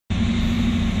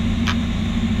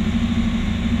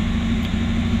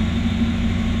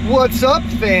What's up,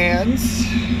 fans?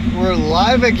 We're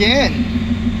live again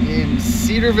in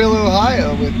Cedarville,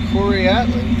 Ohio with Cory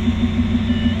Atley.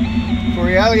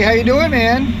 Cory Atley, how you doing,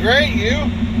 man? Great, you?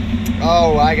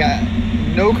 Oh, I got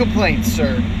no complaints,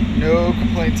 sir. No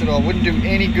complaints at all. Wouldn't do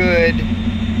any good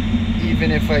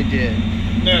even if I did.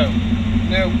 No.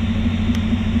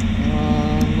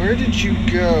 Where did you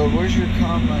go? Where's your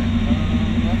comment?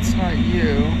 That's not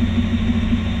you.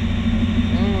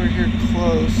 Oh, we're here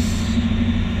close.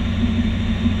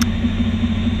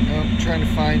 I'm trying to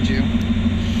find you.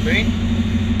 Me?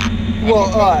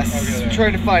 Well, us. Okay,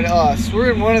 Trying to find us.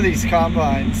 We're in one of these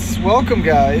combines. Welcome,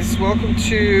 guys. Welcome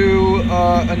to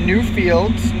a new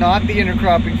field, not the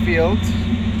intercropping field.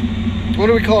 What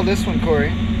do we call this one,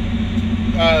 Cory?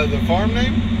 The farm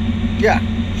name? Yeah,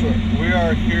 sure. We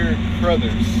are here at Crother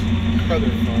Farm.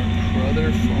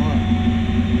 Crother Farm.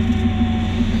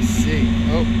 I see.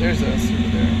 Oh, there's us over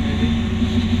there, maybe.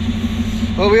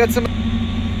 Well, we got some...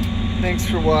 Thanks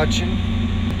for watching.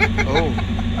 Oh,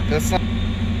 that's not...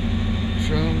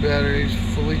 Drone batteries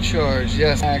fully charged.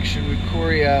 Yes, action with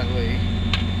Cory Atley.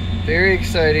 Very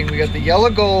exciting. We got the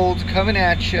yellow gold coming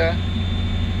at you.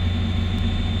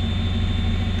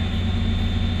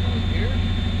 Here?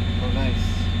 Oh, nice.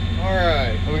 All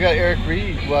right. We got Eric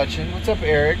Reed watching. What's up,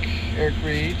 Eric? Eric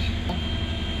Reed.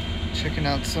 Checking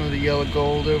out some of the yellow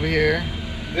gold over here.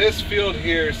 This field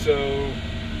here, so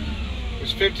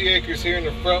there's 50 acres here in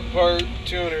the front part,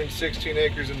 216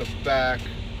 acres in the back,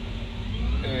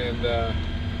 and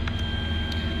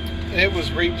it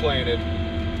was replanted.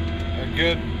 A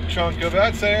good chunk of it,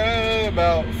 I'd say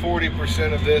about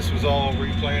 40% of this was all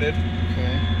replanted.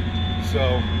 Okay.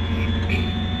 So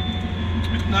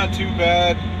not too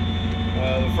bad.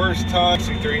 The first time,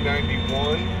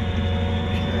 391,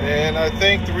 and I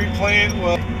think the replant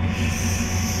was.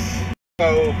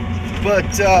 So, but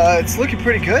it's looking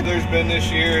pretty good. There's been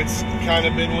this year. It's kind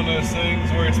of been one of those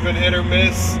things where it's been hit or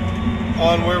miss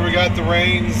on where we got the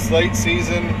rains, late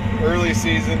season, early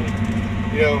season.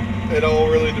 You know, it all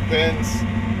really depends.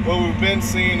 What we've been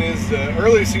seeing is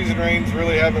early season rains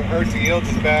really haven't hurt the yields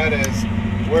as bad as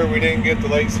where we didn't get the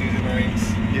late season rains.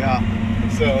 Yeah.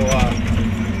 So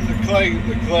the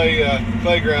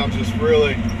playground's just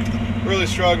really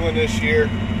struggling this year.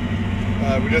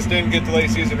 We just didn't get the late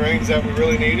season rains that we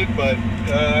really needed, but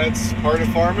it's part of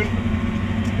farming.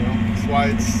 You know, that's why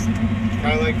it's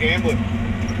kind of like gambling.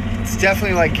 It's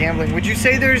definitely like gambling. Would you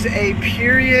say there's a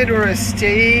period or a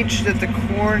stage that the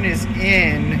corn is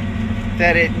in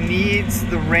that it needs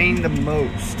the rain the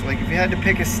most? Like if you had to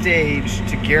pick a stage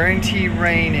to guarantee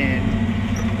rain in,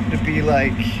 would it be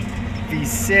like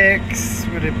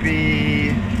V6? Would it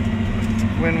be,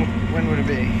 when would it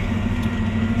be?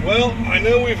 Well, I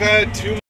know we've had too